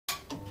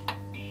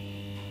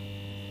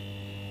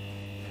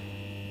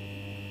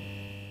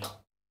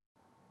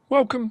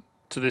Welcome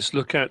to this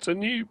look at a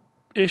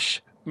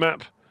new-ish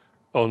map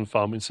on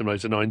Farming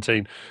Simulator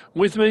 19.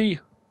 With me,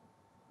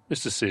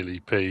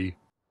 MrSealyp.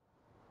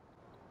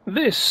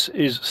 This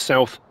is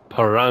South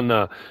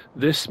Parana.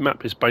 This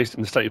map is based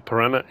in the state of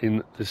Parana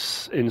in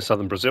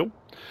southern Brazil.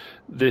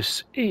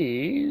 This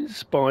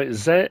is by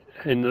Zéh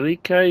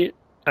Henrique,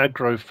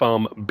 Agro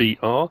Farm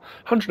BR,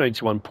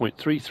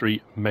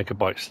 181.33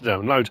 megabytes to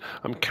download.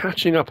 I'm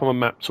catching up on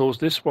my map tours.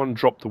 This one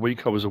dropped the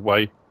week I was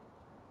away.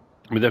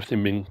 With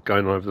everything been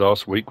going on over the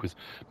last week with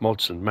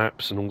mods and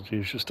maps and all the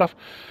usual stuff,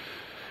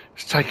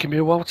 it's taken me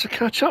a while to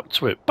catch up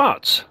to it,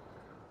 but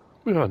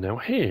we are now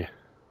here.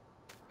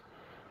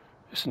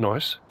 It's a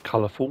nice,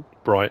 colourful,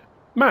 bright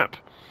map.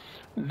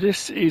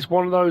 This is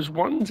one of those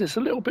ones, it's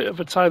a little bit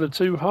of a tale of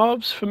two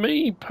halves for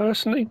me,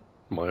 personally,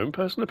 my own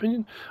personal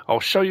opinion.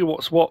 I'll show you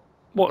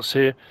what's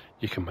here.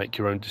 You can make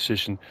your own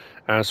decision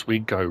as we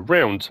go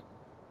round.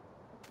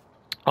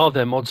 Are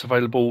there mods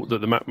available that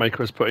the map maker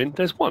has put in?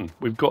 There's one.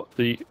 We've got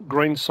the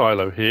grain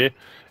silo here,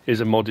 is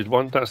a modded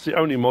one. That's the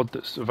only mod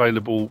that's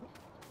available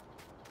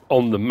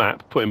on the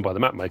map, put in by the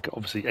map maker.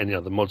 Obviously, any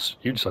other mods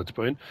you decide to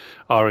put in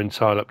are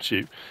entirely up to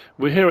you.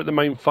 We're here at the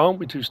main farm.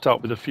 We do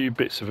start with a few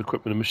bits of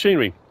equipment and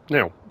machinery.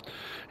 Now,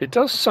 it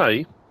does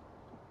say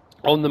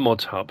on the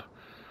mod hub,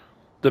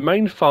 the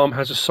main farm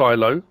has a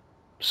silo,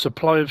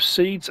 supply of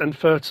seeds and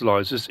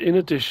fertilizers, in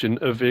addition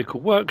a vehicle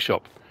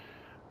workshop.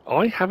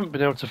 I haven't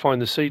been able to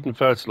find the seed and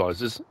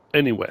fertilizers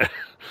anywhere.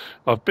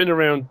 I've been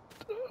around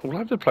all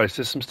over the place.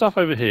 There's some stuff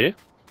over here,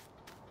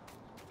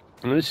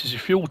 and this is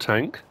your fuel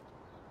tanks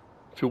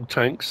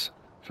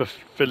for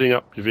filling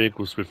up your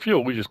vehicles with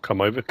fuel. We just come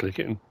over, click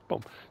it, and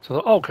boom. So I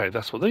thought, okay,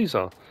 that's what these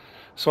are.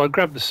 So I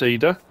grabbed the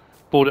seeder,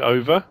 brought it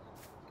over.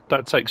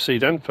 That takes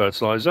seed and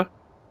fertilizer.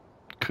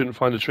 Couldn't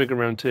find a trigger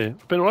around here.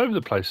 I've been all over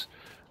the place.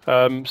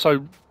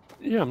 So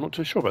yeah, I'm not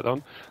too sure about that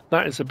one.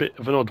 That is a bit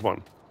of an odd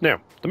one. Now,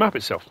 the map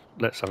itself,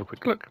 let's have a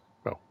quick look.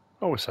 Well,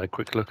 I always say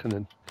quick look and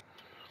then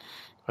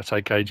I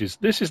take ages.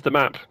 This is the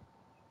map.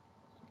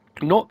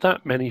 Not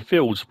that many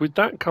fields. With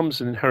that comes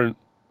an inherent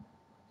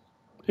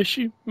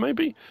issue,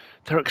 maybe.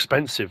 They're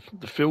expensive.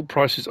 The field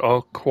prices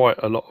are quite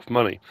a lot of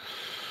money.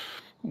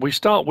 We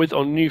start with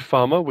on New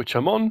Farmer, which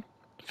I'm on.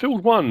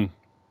 Field 1,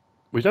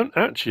 we don't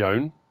actually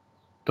own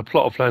the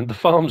plot of land the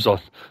farm's on.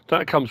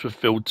 That comes with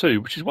Field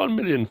 2, which is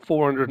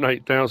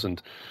 1,408,000.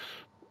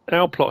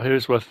 Our plot here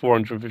is worth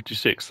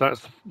 456.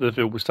 That's the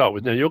field we start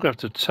with. Now, you're going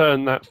to have to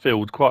turn that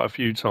field quite a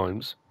few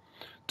times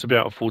to be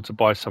able to afford to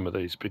buy some of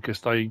these because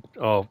they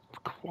are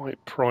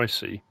quite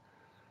pricey.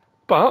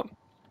 But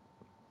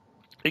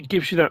it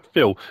gives you that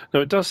feel.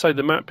 Now, it does say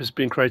the map has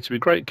been created with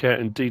great care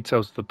and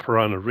details of the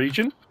Parana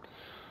region.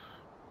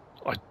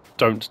 I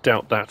don't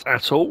doubt that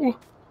at all.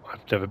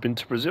 I've never been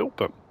to Brazil,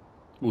 but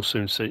we'll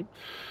soon see.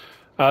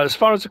 As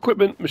far as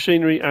equipment,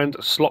 machinery, and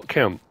slot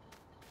count,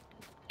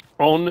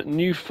 on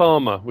New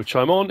Farmer, which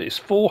I'm on, it's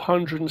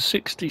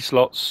 460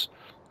 slots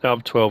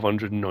out of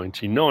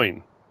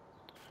 1,299.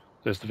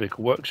 There's the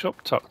vehicle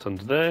workshop tucked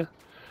under there.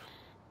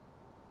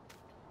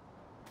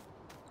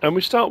 And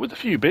we start with a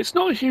few bits,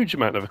 not a huge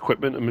amount of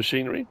equipment and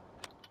machinery.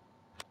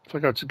 If I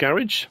go to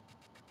garage,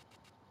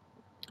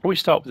 we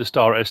start with the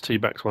Star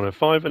ST Max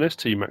 105, an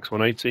ST Max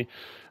 180,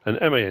 an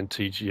MAN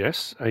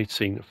TGS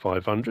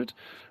 18500.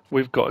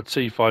 We've got a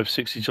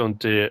T560 John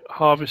Deere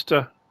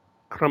harvester,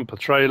 crumper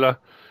trailer.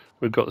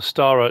 We've got the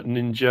Stara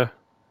Ninja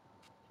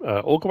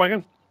auger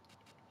wagon.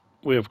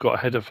 We've got a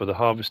header for the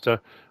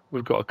harvester.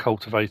 We've got a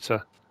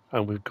cultivator,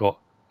 and we've got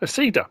a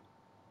seeder.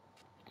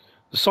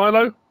 The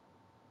silo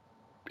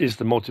is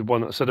the modded one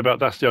that I said about.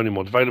 That's the only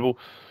mod available.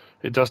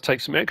 It does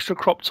take some extra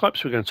crop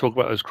types. We're going to talk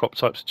about those crop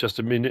types in just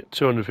a minute.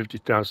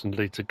 250,000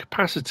 litre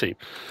capacity.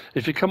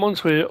 If you come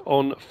onto here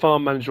on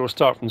Farm Manager or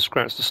start from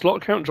scratch, the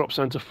slot count drops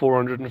down to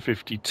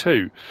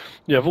 452.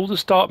 You have all the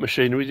start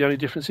machinery. The only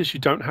difference is you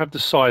don't have the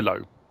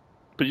silo,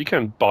 but you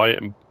can buy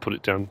it and put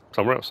it down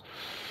somewhere else.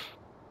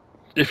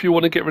 If you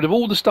want to get rid of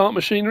all the start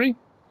machinery,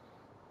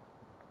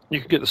 you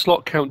can get the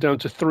slot count down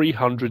to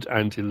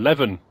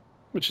 311,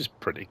 which is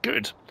pretty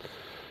good.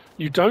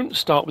 You don't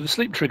start with a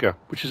sleep trigger,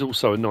 which is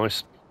also a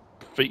nice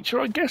feature,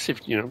 I guess.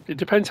 If you know, it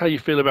depends how you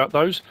feel about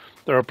those.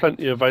 There are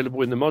plenty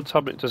available in the mods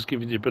hub. It does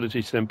give you the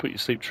ability to then put your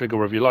sleep trigger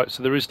wherever you like.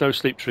 So there is no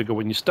sleep trigger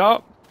when you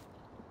start.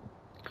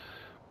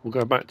 We'll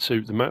go back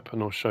to the map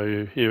and I'll show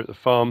you here at the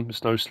farm.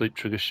 There's no sleep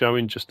trigger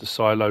showing, just the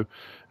silo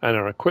and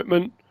our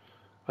equipment.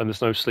 And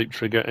there's no sleep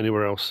trigger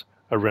anywhere else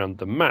around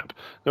the map.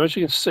 Now, as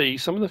you can see,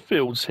 some of the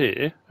fields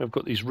here have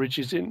got these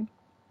ridges in.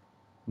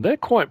 They're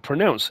quite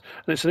pronounced.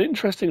 And it's an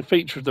interesting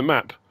feature of the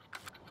map,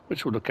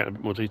 which we'll look at in a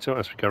bit more detail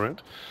as we go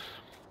around.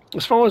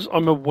 As far as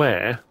I'm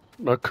aware,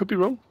 I could be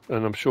wrong,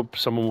 and I'm sure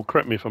someone will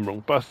correct me if I'm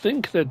wrong, but I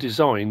think they're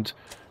designed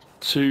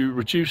to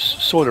reduce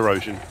soil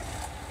erosion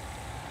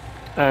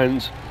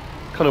and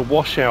kind of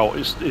wash out.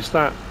 Is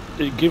that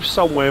it gives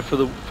somewhere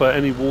for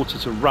any water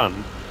to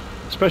run,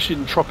 especially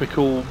in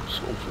tropical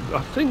sort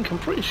of, I'm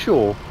pretty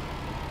sure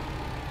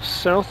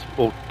South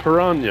or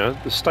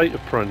Parana, the state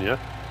of Parana,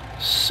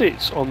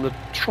 sits on the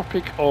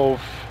Tropic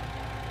of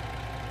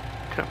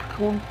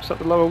Capricorn. Is that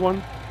the lower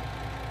one?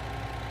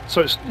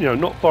 So it's, you know,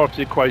 not far off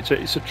the equator.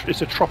 It's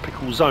a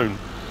tropical zone.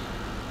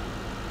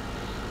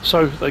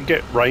 So they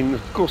get rain,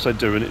 of course they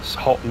do, and it's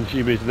hot and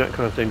humid and that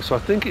kind of thing. So I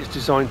think it's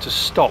designed to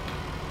stop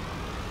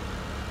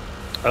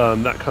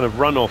that kind of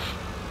runoff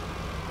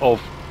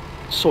of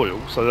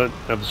soil, so they don't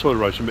have the soil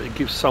erosion, but it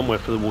gives somewhere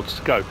for the water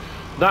to go.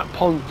 That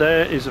pond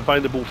there is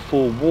available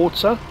for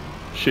water,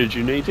 should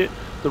you need it.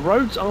 The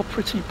roads are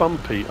pretty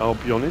bumpy, I'll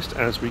be honest,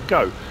 as we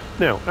go.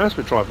 Now, as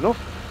we're driving off,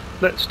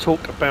 let's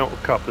talk about a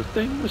couple of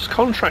things.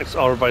 Contracts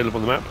are available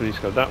on the map, we need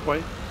to go that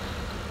way.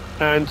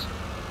 And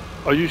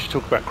I usually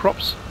talk about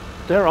crops.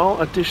 There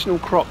are additional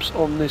crops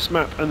on this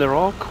map, and there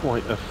are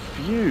quite a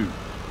few.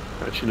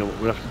 Actually, you know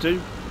what we'll have to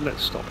do?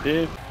 Let's stop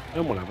here,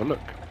 and we'll have a look.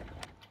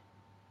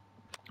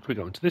 If we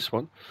go into this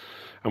one,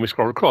 and we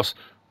scroll across,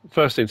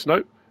 first thing to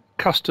note,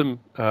 custom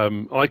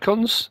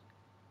icons.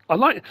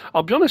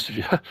 I'll be honest with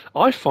you,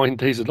 I find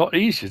these a lot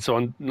easier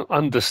to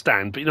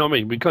understand, but you know what I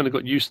mean, we kind of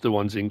got used to the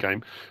ones in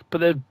game,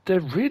 but they're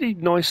really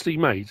nicely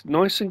made,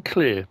 nice and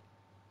clear.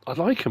 I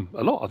like them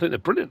a lot. I think they're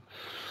brilliant.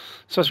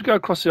 So as we go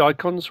across the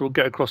icons, we'll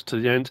get across to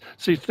the end.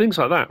 See, things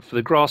like that for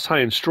the grass,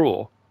 hay and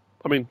straw,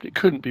 I mean, it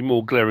couldn't be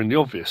more glaringly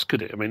obvious,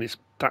 could it? I mean,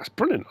 that's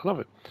brilliant. I love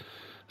it.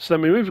 So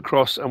then we move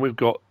across and we've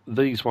got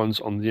these ones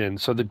on the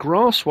end. So the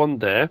grass one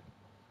there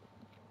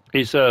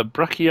is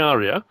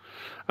Brachiaria,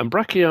 and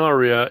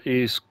Brachiaria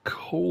is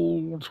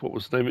called, what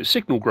was the name? It's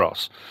signal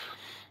grass.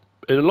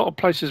 In a lot of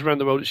places around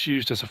the world, it's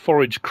used as a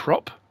forage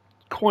crop,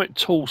 quite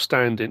tall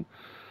standing.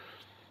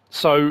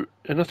 So,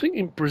 and I think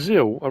in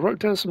Brazil, I wrote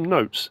down some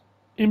notes.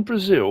 In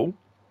Brazil,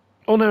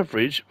 on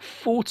average,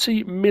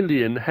 40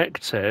 million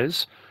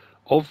hectares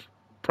of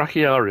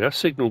Brachiaria,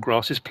 signal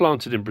grass, is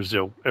planted in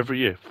Brazil every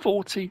year.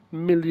 40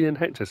 million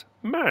hectares.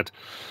 Mad.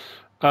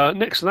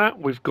 Next to that,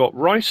 we've got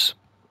rice.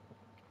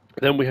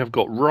 Then we have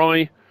got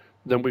rye.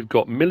 Then we've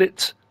got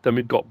millet. Then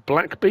we've got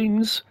black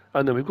beans.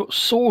 And then we've got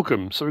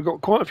sorghum. So we've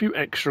got quite a few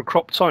extra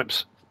crop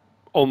types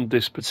on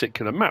this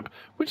particular map,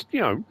 which,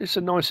 you know, it's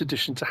a nice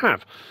addition to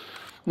have.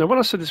 Now, when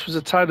I said this was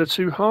a tale of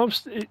two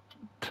halves,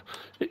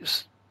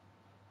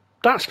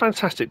 that's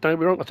fantastic. Don't get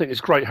me wrong. I think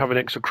it's great having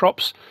extra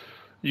crops.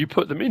 You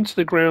put them into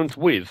the ground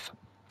with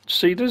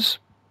seeders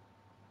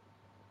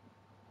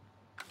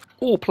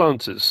or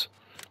planters.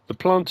 The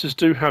planters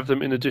do have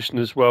them in addition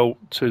as well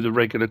to the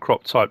regular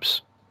crop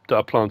types that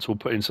a planter will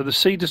put in. So the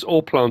seeders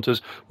or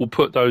planters will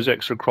put those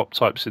extra crop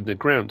types in the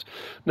ground.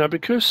 Now,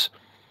 because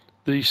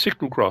the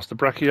signal grass, the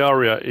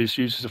Brachiaria, is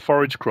used as a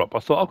forage crop, I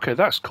thought, okay,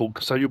 that's cool,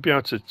 so you'll be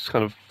able to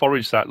kind of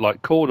forage that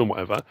like corn and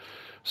whatever.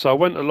 So I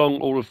went along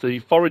all of the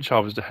forage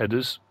harvester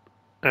headers,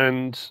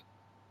 and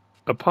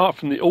apart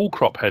from the all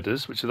crop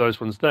headers, which are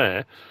those ones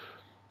there,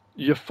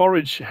 your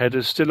forage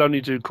headers still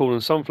only do corn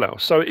and sunflower.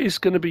 So it is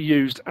going to be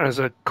used as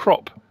a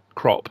crop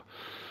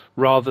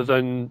rather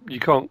than, you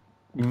can't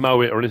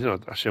mow it or anything.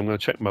 Actually, I'm going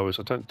to check mowers.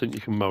 I don't think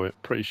you can mow it.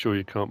 Pretty sure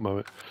you can't mow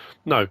it.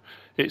 No,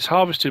 it's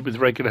harvested with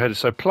regular headers.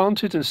 So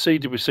planted and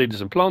seeded with seeders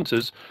and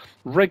planters.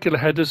 Regular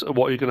headers are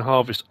what you're going to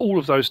harvest all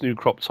of those new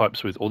crop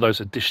types with, or those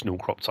additional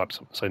crop types.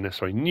 I wouldn't say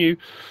necessarily new,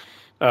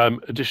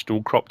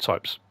 additional crop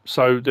types.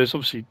 So there's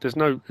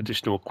no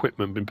additional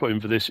equipment been put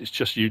in for this. It's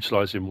just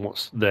utilising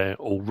what's there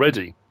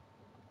already,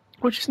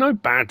 which is no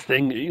bad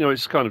thing. You know,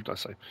 it's kind of, I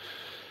say,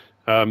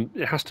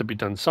 it has to be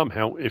done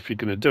somehow if you're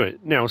going to do it.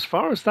 Now, as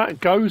far as that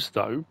goes,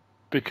 though,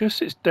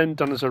 because it's then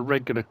done as a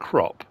regular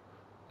crop,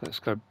 let's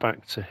go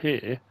back to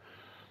here.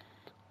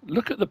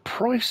 Look at the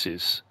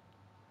prices.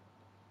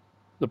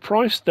 The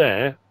price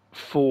there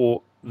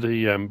for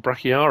the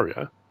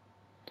Brachiaria,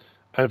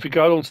 and if you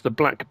go along to the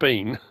black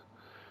bean,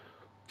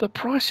 the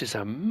prices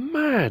are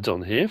mad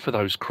on here for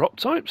those crop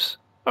types.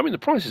 I mean, the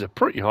prices are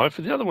pretty high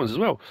for the other ones as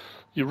well.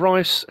 Your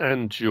rice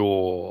and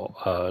your,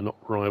 not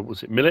rye,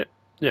 was it millet?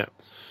 Yeah.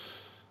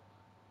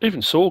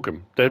 Even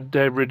sorghum,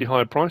 they're really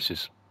high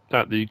prices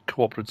at the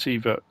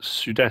Cooperativa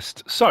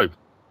Sudeste. So,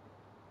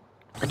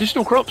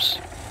 additional crops,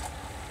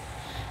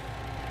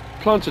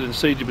 planted and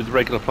seeded with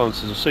regular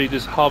planters or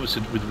seeders,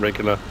 harvested with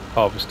regular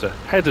harvester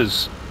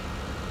headers.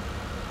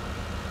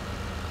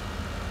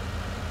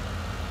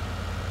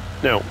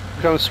 Now,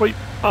 we're going to sweep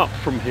up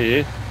from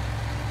here,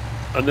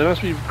 and then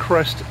as we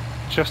crest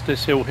just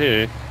this hill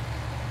here,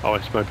 oh,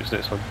 maybe it's the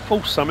next one,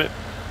 full summit,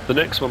 the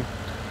next one,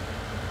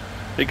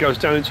 it goes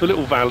down into a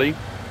little valley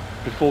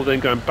before then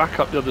going back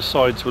up the other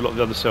side to a lot of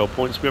the other sell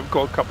points. We have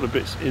got a couple of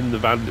bits in the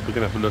valley that we're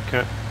going to have a look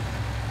at.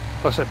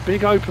 Like I said,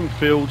 big open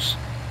fields.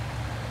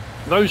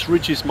 Those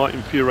ridges might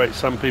infuriate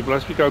some people.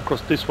 As we go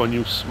across this one,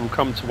 we'll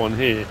come to one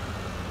here,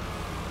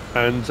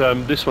 and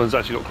this one's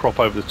actually got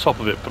crop over the top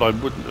of it, but I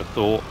wouldn't have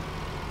thought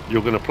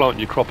you're going to plant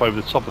your crop over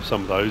the top of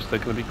some of those. They're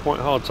going to be quite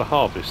hard to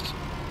harvest,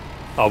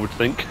 I would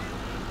think,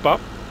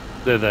 but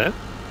they're there.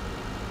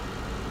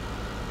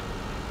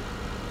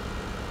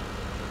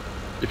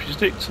 If you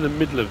stick to the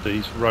middle of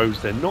these rows,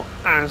 they're not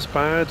as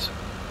bad,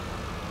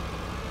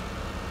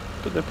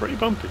 but they're pretty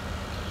bumpy.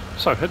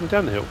 So, heading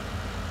down the hill,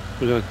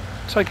 we're going to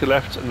take a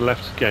left and a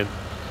left again.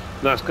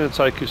 And that's going to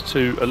take us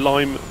to a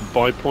lime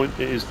buy point.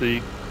 It is the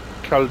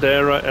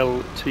Caldera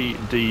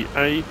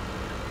Ltda,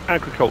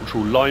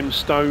 agricultural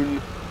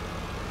limestone.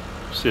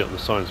 See it on the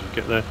signs as we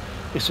get there.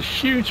 It's a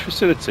huge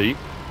facility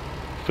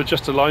for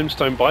just a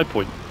limestone buy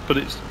point, but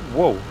it's,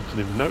 whoa, I didn't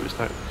even notice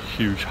that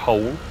huge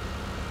hole.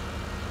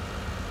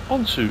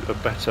 Onto a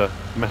better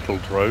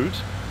metalled road.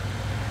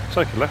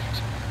 Take a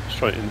left,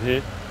 straight in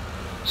here.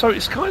 So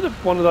it's kind of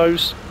one of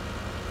those,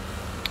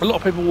 a lot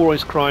of people are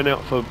always crying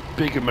out for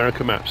big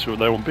American maps, or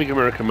they want big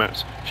American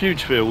maps,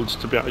 huge fields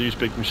to be able to use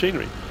big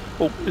machinery.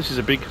 Well, this is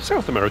a big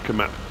South American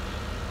map.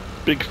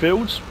 Big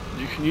fields,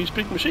 you can use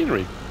big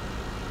machinery.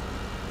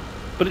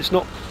 But it's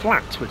not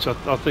flat, which I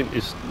think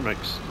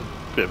makes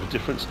a bit of a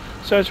difference.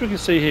 So as we can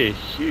see here,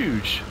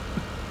 huge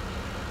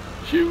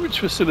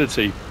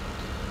facility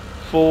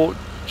for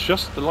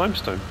just the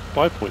limestone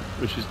buy point,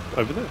 which is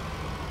over there.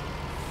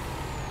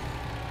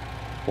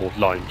 Or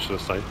lime, should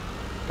I say.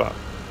 But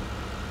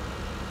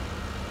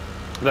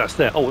that's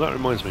there. Oh, that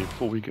reminds me,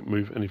 before we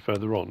move any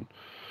further on,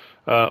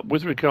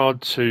 with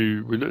regard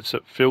to, we looked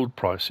at field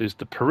prices,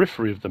 the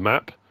periphery of the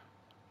map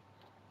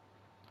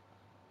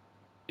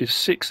is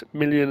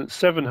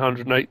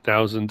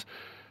 6,708,000,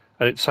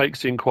 and it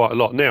takes in quite a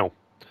lot. Now,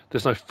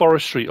 there's no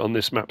forestry on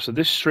this map, so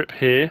this strip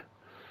here,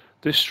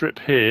 and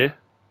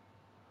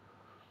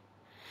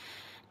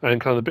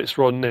kind of the bits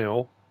we're on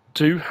now,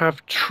 do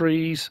have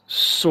trees,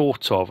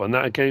 sort of, and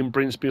that again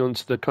brings me on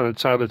to the kind of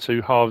tale of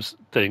two halves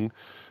thing.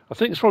 I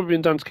think it's probably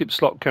been done to keep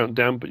slot count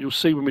down, but you'll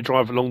see when we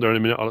drive along there in a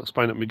minute. I'll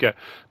explain it when we get.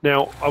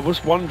 Now, I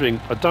was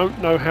wondering, I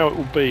don't know how it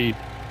will be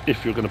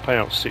if you're going to pay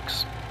out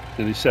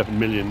nearly 7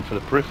 million for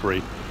the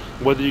periphery,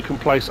 whether you can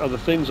place other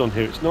things on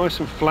here. It's nice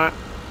and flat.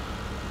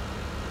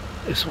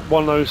 It's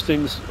one of those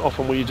things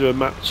often when you do a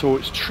map tour,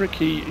 it's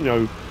tricky, you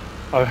know.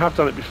 I have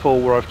done it before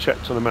where I've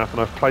checked on a map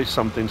and I've placed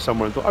something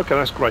somewhere and thought, okay,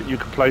 that's great, you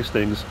can place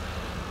things.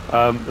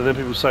 And then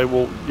people say,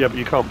 well, yeah, but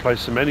you can't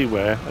place them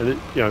anywhere. And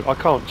you know, I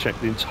can't check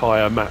the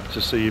entire map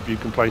to see if you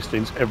can place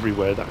things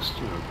everywhere. That's,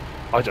 you know,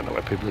 I don't know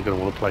where people are going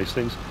to want to place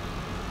things.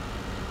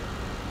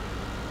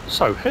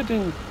 So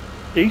heading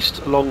east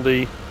along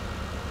the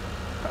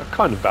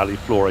kind of valley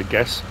floor, I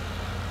guess,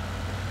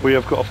 we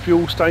have got a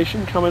fuel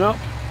station coming up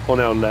on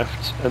our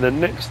left, and then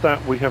next to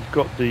that we have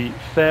got the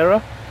fairer,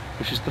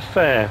 which is the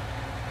fair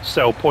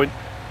sell point.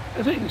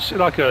 I think it's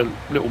like a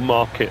little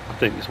market, I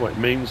think is what it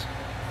means.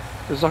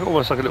 It's like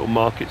almost like a little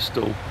market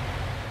stall.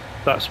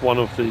 That's one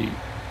of the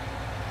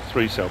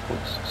 3 sell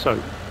points. So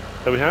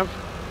there we have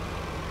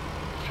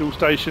fuel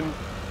station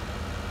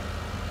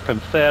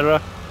and fairer,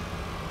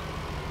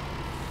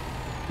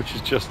 which is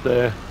just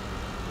there.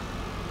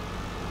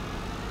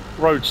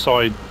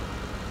 Roadside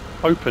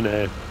open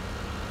air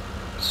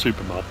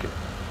supermarket.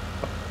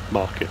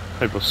 Market,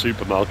 maybe a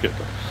supermarket.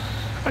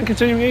 And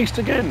continuing east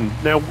again.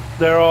 Now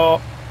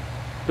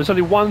there's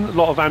only one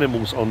lot of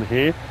animals on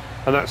here,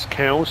 and that's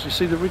cows. You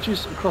see the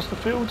ridges across the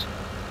field?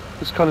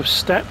 It's kind of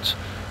stepped,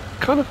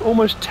 kind of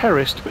almost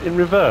terraced, but in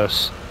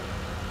reverse.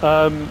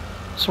 So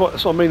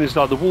what I mean is,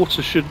 like, the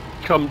water should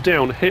come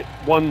down, hit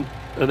one,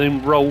 and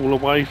then roll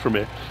away from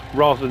it,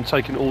 rather than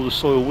taking all the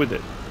soil with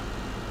it.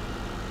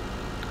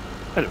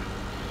 Anyway,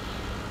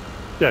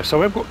 yeah.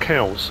 So we've got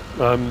cows.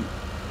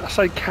 I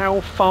say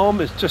cow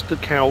farm. It's just the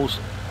cows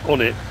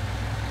on it.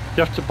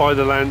 You have to buy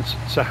the land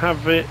to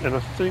have it, and I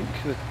think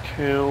the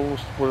cows,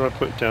 what did I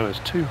put it down as?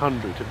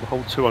 200, it will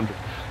hold 200.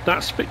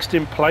 That's fixed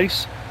in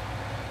place.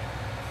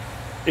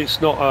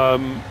 It's not, I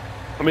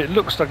mean, it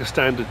looks like a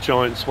standard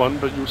Giants one,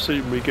 but you'll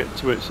see when we get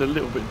to it, it's a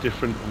little bit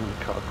different. I'm going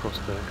to cut across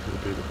there because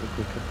it'll be a little bit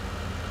quicker.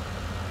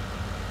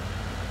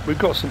 We've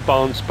got some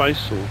barn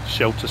space or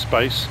shelter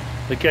space.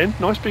 Again,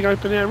 nice big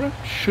open area.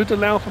 Should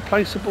allow for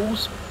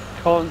placeables.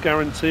 Can't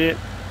guarantee it.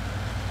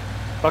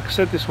 Like I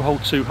said, this will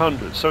hold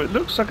 200, so it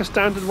looks like a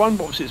standard one,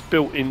 but obviously it's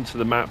built into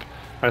the map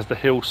as the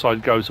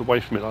hillside goes away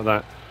from it like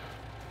that.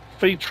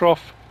 Feed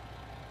trough,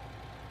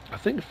 I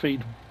think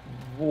feed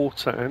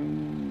water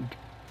and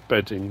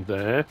bedding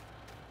there.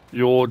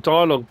 Your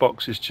dialogue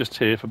box is just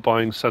here for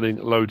buying,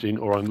 selling, loading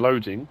or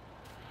unloading.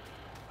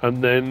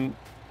 And then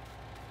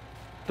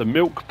the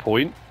milk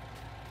point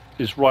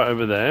is right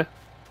over there,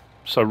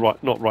 so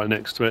not right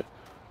next to it.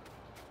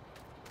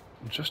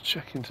 I'm just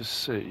checking to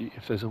see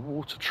if there's a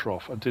water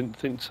trough. I didn't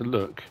think to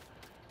look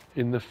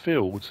in the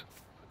field.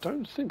 I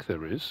don't think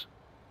there is.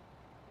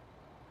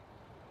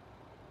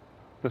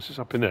 This is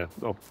up in there.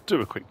 I'll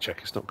do a quick check.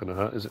 It's not going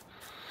to hurt, is it?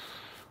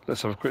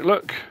 Let's have a quick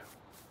look.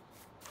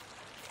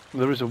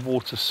 There is a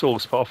water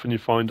source, but often you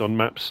find on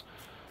maps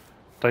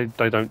they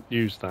don't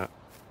use that.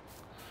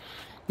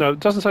 No, it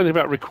doesn't say anything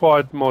about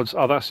required mods.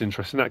 Oh, that's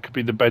interesting. That could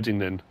be the bedding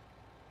then.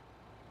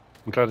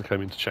 I'm glad I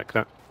came in to check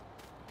that.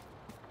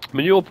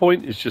 Manure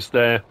point is just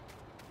there,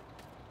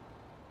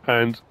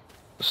 and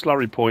the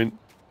slurry point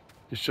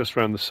is just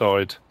around the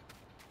side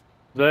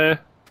there.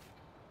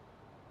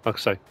 Like I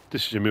say,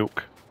 this is your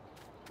milk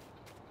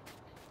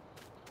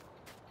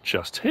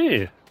just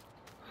here.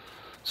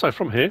 So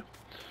from here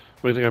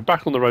we're going to go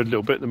back on the road a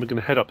little bit, then we're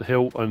going to head up the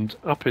hill and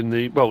up in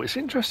the, well, it's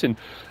interesting,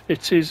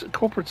 it is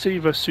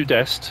Cooperativa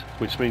Sud-Est,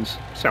 which means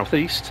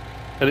southeast,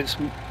 and it's,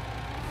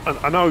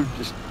 I know,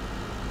 just,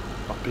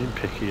 I'm being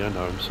picky, I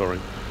know, I'm sorry.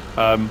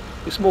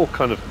 It's more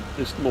kind of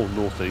it's more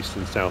northeast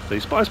than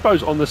southeast, but I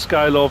suppose on the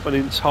scale of an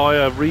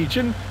entire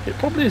region, it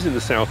probably is in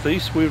the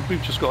southeast. We've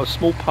just got a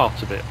small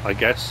part of it, I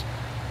guess,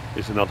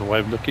 is another way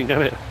of looking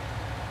at it.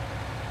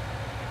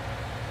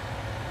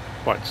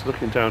 Right, so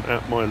looking down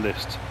at my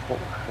list, what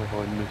have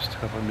I missed?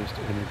 Have I missed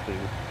anything?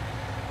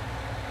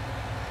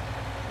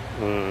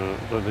 I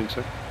don't think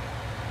so.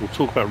 We'll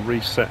talk about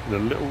reset in a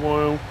little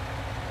while.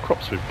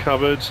 Crops we've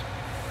covered.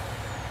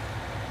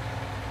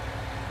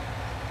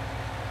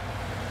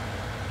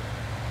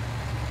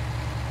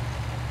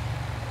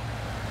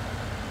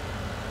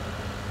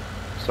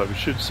 So we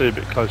should see a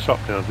bit closer up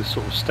now, this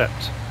sort of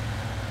stepped.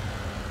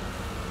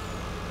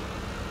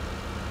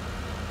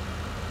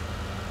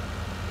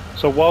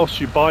 So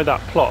whilst you buy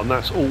that plot and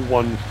that's all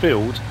one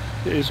field,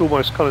 it is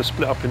almost kind of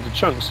split up into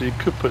chunks, so you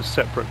could put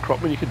separate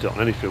crop, I mean you could do it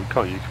on any field,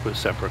 can't you? You could put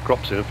separate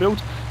crops in a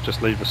field,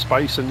 just leave a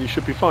space and you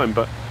should be fine,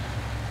 but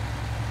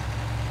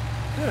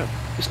yeah,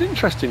 it's an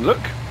interesting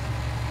look.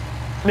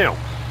 Now,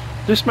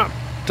 this map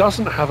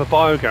doesn't have a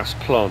biogas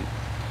plant,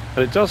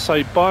 and it does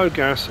say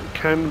biogas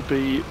can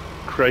be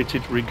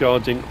created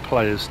regarding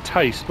players'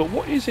 taste, but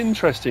what is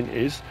interesting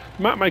is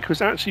the map maker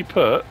has actually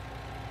put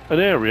an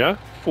area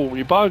for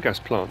your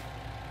biogas plant,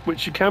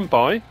 which you can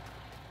buy.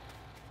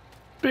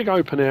 Big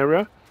open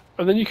area,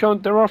 and then you can.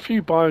 There are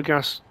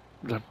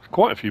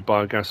quite a few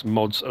biogas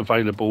mods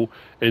available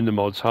in the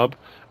mods hub.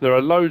 There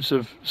are loads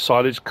of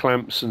silage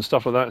clamps and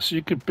stuff like that, so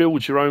you could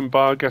build your own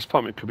biogas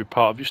plant. It could be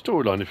part of your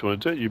storyline if you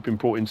want to do it. You've been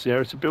brought into the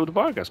area to build a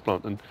biogas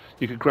plant, and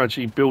you could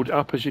gradually build it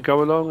up as you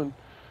go along.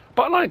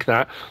 But I like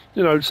that.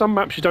 You know, some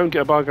maps you don't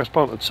get a biogas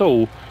plant at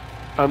all,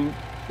 and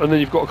then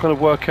you've got to kind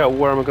of work out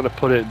where am I going to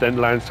put it, then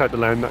take the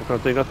land, that kind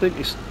of thing. I think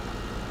it's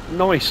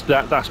nice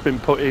that that's been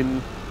put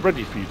in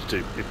ready for you to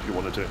do if you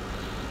want to do it.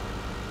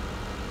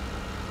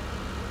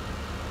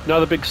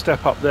 Another big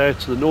step up there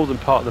to the northern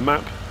part of the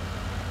map,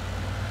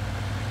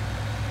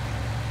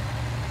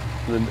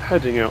 and then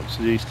heading out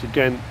to the east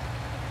again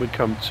we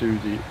come to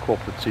the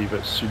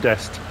Cooperativa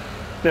Sud-Est.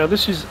 Now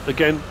this is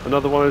again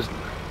another one of those,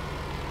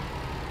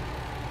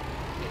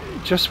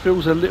 it just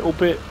feels a little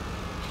bit,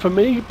 for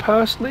me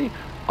personally,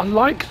 I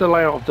like the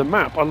layout of the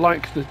map. I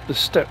like the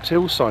stepped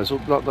hillsides, or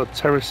like the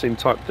terracing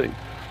type thing.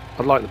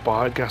 I like the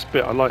biogas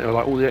bit, I like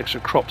all the extra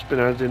crops been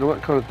added in, all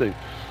that kind of thing.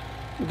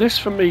 This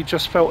for me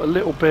just felt a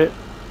little bit,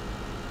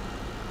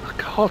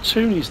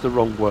 cartoony is the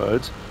wrong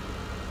word.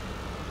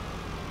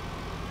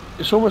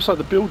 It's almost like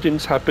the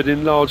buildings have been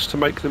enlarged to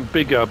make them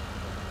bigger,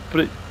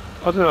 but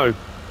I don't know.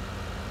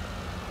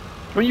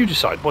 I mean, you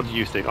decide, what do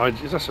you think?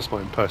 That's just my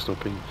own personal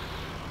opinion.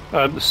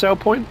 The sell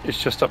point is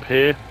just up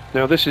here.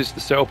 Now this is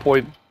the sell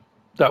point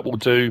that will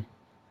do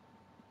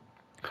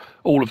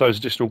all of those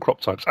additional crop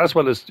types, as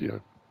well as, you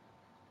know,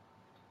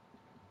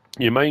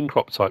 your main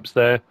crop types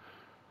there.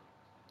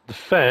 The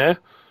fair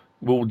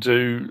will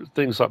do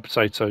things like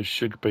potatoes,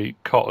 sugar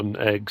beet, cotton,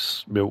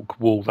 eggs, milk,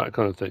 wool, that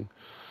kind of thing.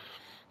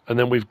 And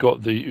then we've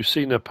got the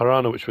Usina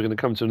Parana, which we're going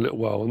to come to in a little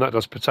while, and that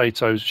does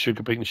potatoes,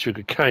 sugar beet and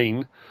sugar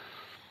cane.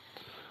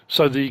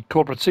 So the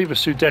Cooperativa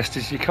Sud-Est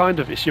is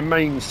it's your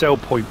main sell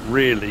point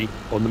really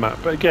on the map.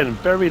 But again,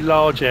 very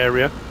large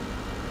area.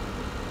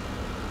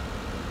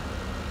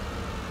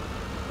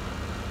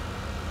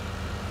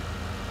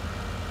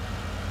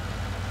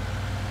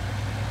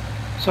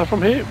 So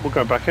from here, we'll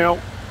go back out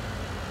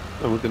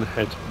and we're going to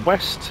head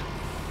west.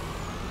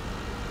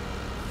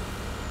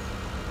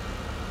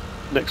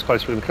 Next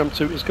place we're going to come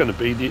to is going to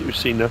be the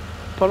Usina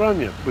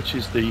Parana, which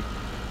is the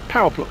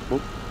power plant.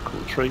 Oh, call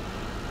the tree.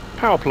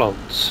 Power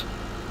plants.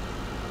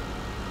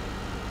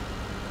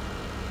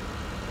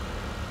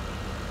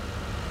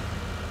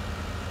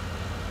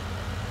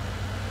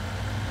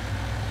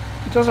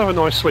 It does have a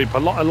nice sweep. I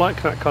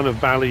like that kind of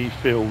valley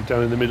feel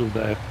down in the middle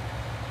there.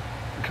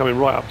 Coming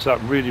right up to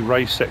that really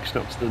raised section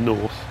up to the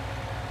north.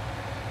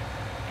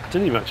 I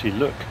didn't even actually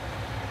look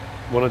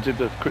when I did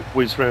the quick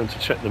whiz round to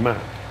check the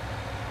map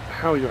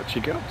how you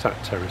actually get up to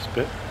that terrace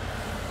bit.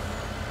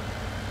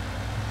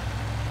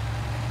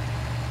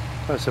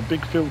 That's a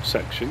big field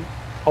section.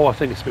 Oh, I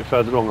think it's a bit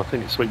further along. I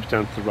think it sweeps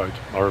down to the road.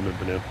 I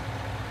remember now.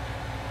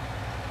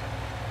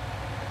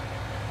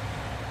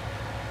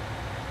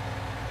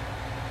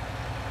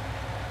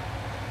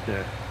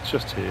 Yeah, it's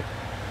just here.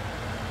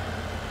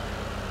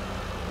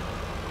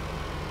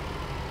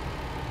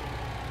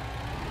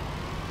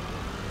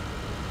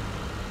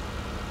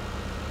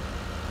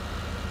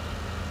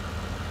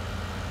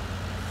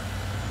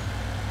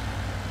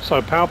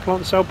 So power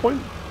plant sell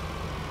point.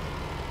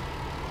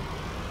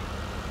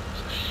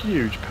 It's a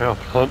huge power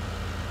plant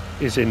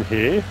is in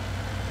here.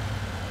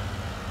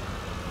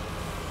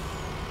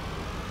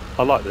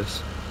 I like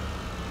this.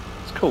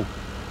 It's cool.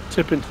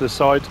 Tip into the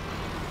side.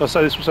 I'll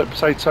say this was like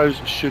potatoes,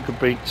 sugar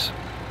beet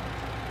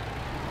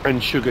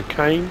and sugar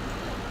cane.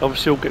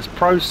 Obviously all gets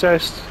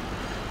processed,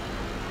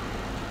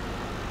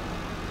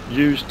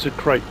 used to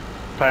create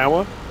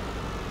power,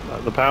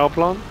 like the power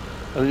plant,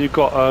 and then you've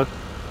got a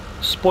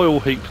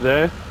spoil heap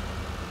there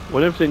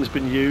when everything's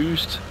been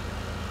used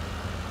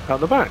out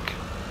the back.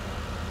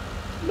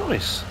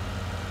 Nice.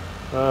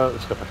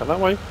 Let's go back out that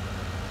way.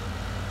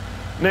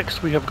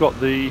 Next we have got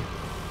the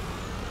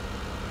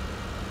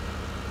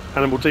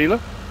animal dealer.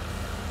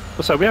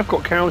 So we have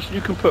got cows.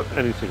 You can put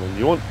anything on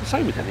you want. The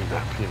same with any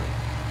map, you know.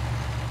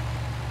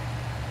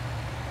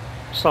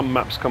 Some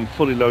maps come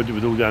fully loaded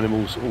with all the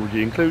animals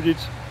already included.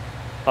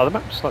 Other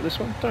maps like this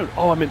one don't.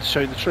 Oh, I meant to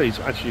show you the trees.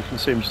 Actually, you can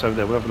see them just over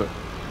there. We'll have a look.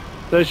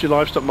 There's your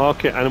livestock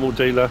market, animal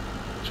dealer,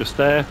 just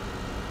there.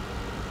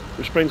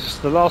 Which brings us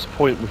to the last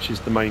point, which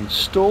is the main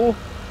store.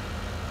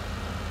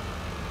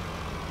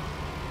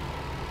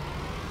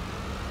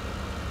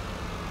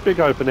 Big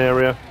open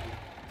area.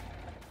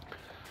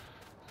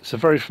 It's a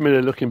very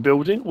familiar looking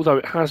building, although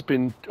it has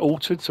been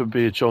altered to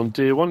be a John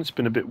Deere one. It's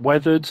been a bit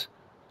weathered.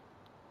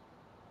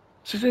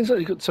 So things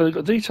like they've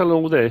got detail on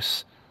all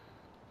this.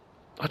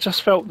 I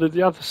just felt that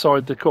the other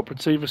side, the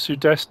Cooperativa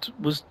Sud-Est,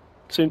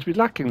 seemed to be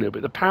lacking a little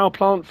bit. The power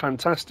plant,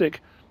 fantastic.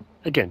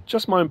 Again,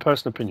 just my own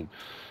personal opinion.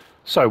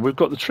 So we've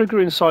got the trigger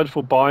inside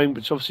for buying,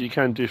 which obviously you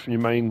can do from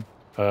your main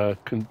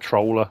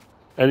controller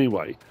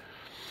anyway.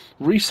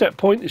 Reset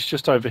point is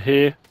just over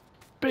here.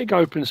 Big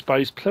open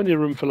space, plenty of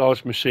room for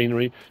large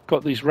machinery.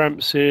 Got these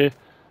ramps here,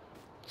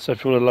 so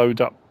if you want to load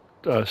up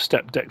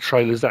step deck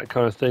trailers, that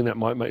kind of thing, that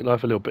might make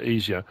life a little bit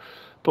easier.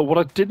 But what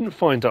I didn't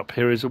find up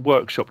here is a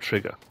workshop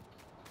trigger.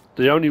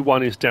 The only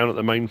one is down at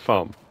the main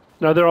farm.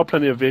 Now there are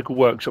plenty of vehicle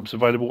workshops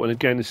available, and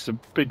again this is a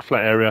big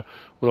flat area,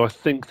 although I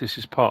think this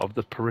is part of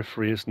the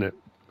periphery, isn't it?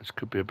 Which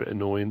could be a bit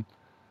annoying.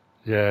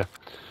 Yeah,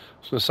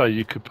 I was going to say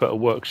you could put a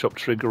workshop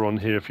trigger on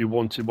here if you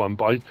wanted one,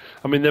 but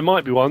I mean there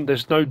might be one.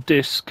 There's no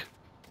disc.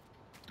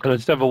 And I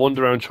just have a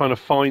wander around trying to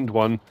find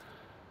one.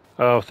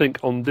 I think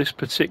on this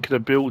particular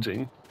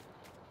building,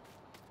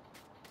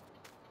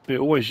 it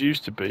always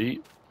used to be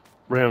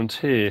round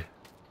here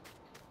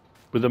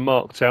with a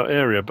marked out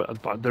area,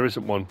 but there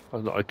isn't one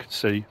that I could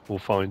see or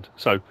find.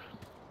 So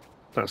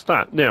that's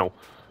that. Now,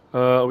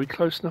 are we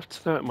close enough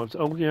to that?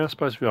 Oh yeah, I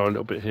suppose we are a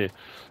little bit here.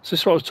 So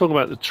this is what I was talking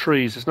about, the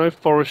trees. There's no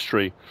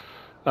forestry.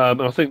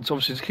 And I think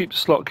obviously to keep the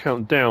slot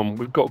count down,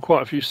 we've got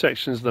quite a few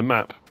sections of the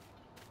map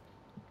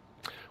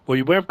well,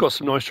 you have got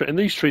some nice trees, and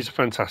these trees are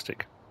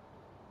fantastic.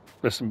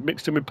 There's some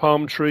mixed in with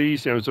palm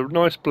trees, you know, it's a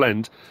nice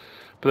blend.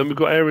 But then we've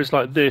got areas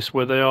like this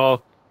where they are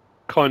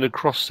kind of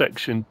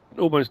cross-section,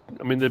 almost,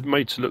 I mean, they're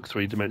made to look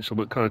three-dimensional,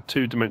 but kind of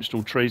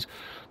two-dimensional trees.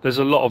 There's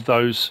a lot of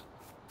those.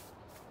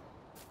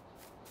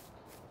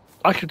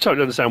 I can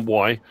totally understand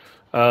why.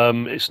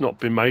 It's not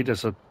been made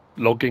as a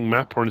logging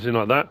map or anything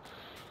like that.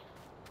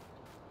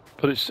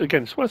 But it's,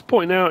 again, it's worth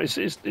pointing out.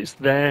 It's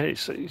there.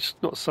 It's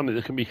not something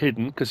that can be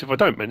hidden, because if I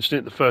don't mention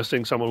it, the first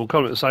thing someone will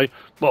comment and say,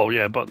 "Well,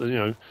 yeah, but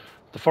the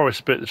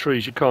forest bit, the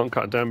trees, you can't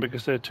cut down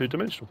because they're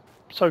two-dimensional."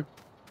 So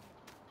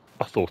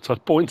I thought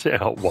I'd point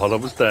it out while I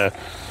was there.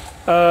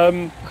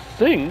 I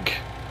think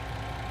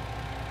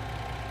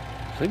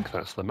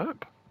that's the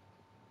map.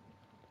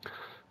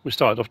 We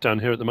started off down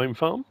here at the main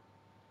farm.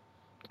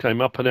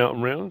 Came up and out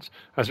and round.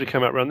 As we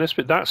came out around this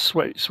bit, that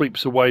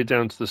sweeps away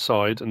down to the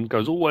side and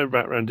goes all the way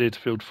back around here to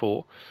field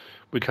 4.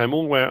 We came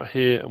all the way out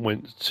here and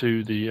went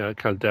to the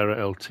Caldera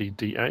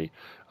LTDA,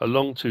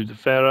 along to the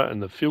Fera and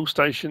the fuel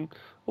station,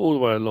 all the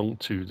way along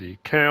to the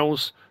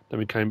cows. Then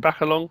we came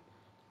back along,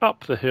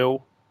 up the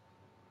hill,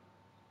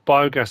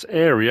 biogas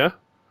area.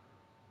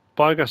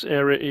 Biogas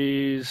area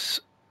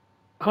is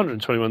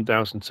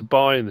 121,000 to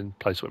buy, and then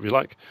place whatever you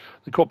like.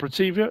 The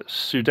Cooperativa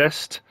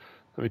Sud-Est.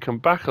 Then we come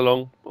back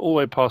along, all the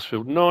way past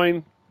field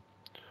 9,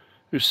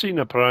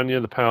 Usina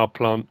PARANA, the power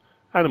plant,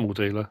 animal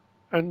dealer,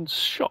 and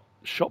shop,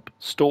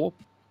 store.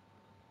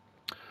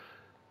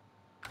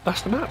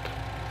 That's the map.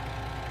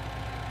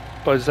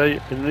 By Zéh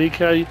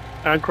Henrique,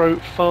 Agro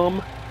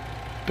Farm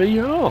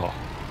BR.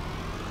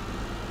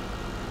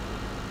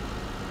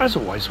 As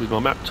always with my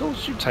map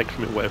tools, you take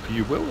from it whatever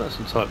you will, that's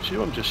entirely up to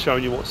you. I'm just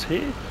showing you what's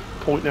here,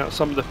 pointing out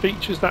some of the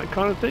features, that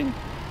kind of thing.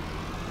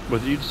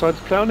 Whether you decide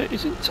to play on it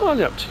is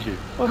entirely up to you.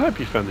 I hope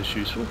you found this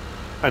useful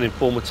and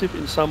informative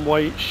in some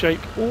way,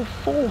 shape or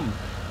form.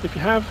 If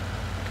you have,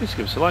 please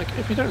give us a like.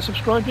 If you don't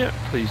subscribe yet,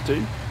 please do.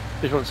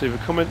 If you want to leave a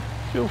comment,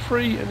 feel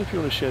free. And if you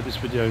want to share this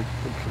video,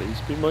 then please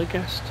be my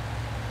guest.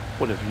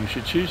 Whatever you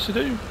should choose to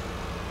do.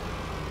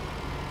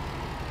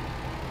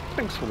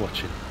 Thanks for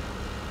watching.